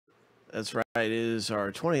That's right. It is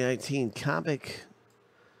our 2019 Comic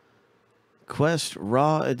Quest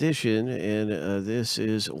Raw Edition, and this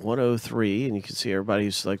is 103. And you can see everybody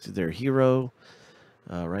who selected their hero.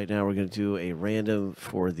 Right now, we're going to do a random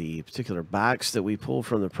for the particular box that we pulled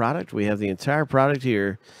from the product. We have the entire product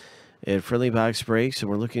here at Friendly Box Breaks,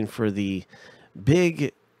 and we're looking for the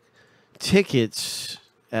big tickets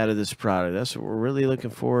out of this product. That's what we're really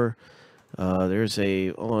looking for. There's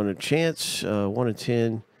on a chance, 1 in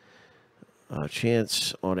 10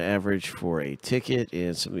 chance on average for a ticket,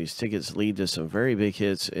 and some of these tickets lead to some very big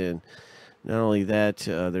hits. And not only that,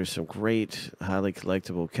 there's some great, highly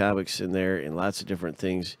collectible comics in there and lots of different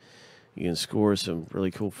things. You can score some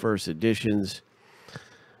really cool first editions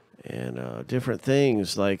and different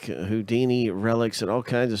things like Houdini relics and all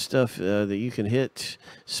kinds of stuff that you can hit.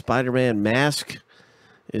 Spider-Man mask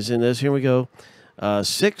is in this. Here we go.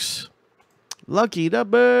 6. Lucky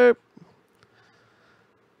number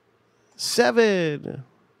 7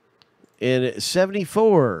 and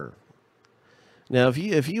 74. Now,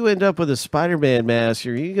 if you end up with a Spider-Man mask,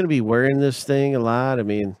 are you going to be wearing this thing a lot? I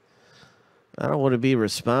mean, I don't want to be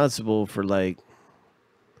responsible for like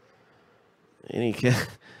any.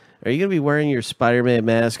 Are you going to be wearing your Spider-Man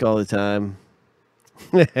mask all the time?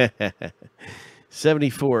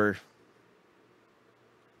 74.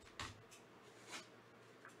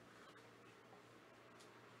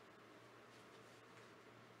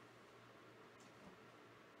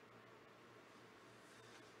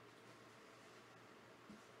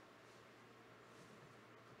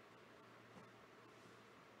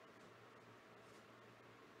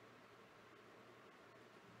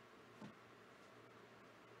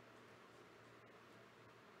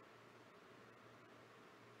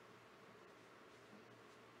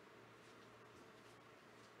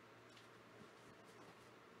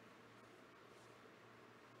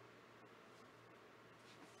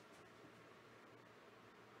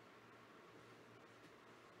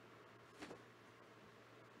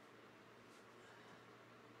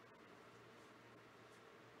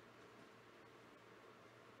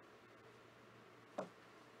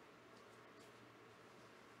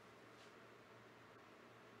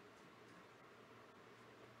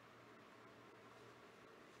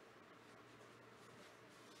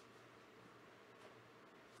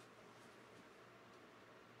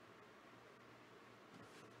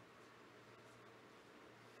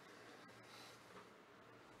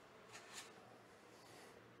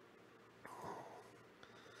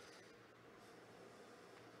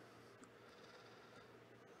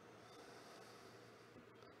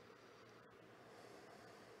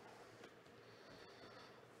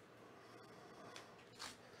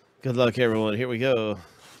 Good luck, everyone. Here we go.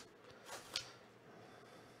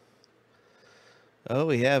 Oh,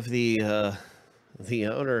 we have the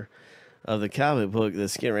owner of the comic book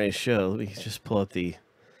that's getting ready to show. Let me just pull up the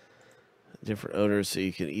different owners so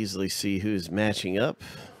you can easily see who's matching up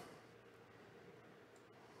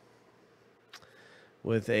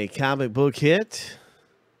with a comic book hit.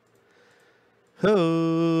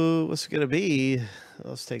 Oh, what's it going to be?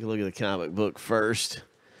 Let's take a look at the comic book first.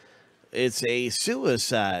 It's a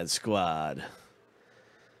Suicide Squad.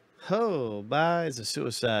 Oh, bye. It's a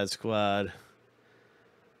Suicide Squad.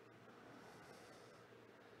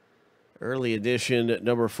 Early edition,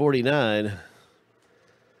 number 49.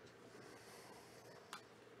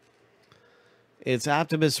 It's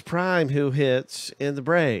Optimus Prime who hits in the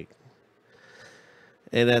break.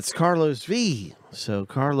 And that's Carlos V. So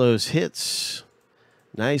Carlos hits.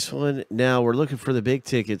 Nice one. Now we're looking for the big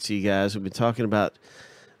tickets, you guys. We've been talking about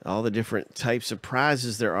all the different types of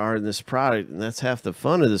prizes there are in this product, and that's half the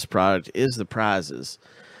fun of this product is the prizes.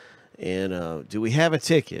 And do we have a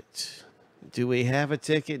ticket? Do we have a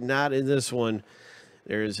ticket? Not in this one.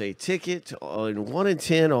 There is a ticket on 1 in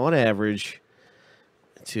 10 on average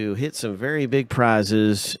to hit some very big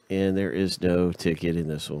prizes, and there is no ticket in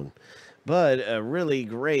this one. But a really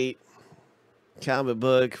great comic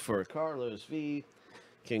book for Carlos V.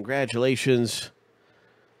 Congratulations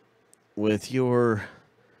with your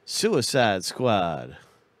Suicide Squad.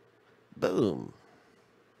 Boom.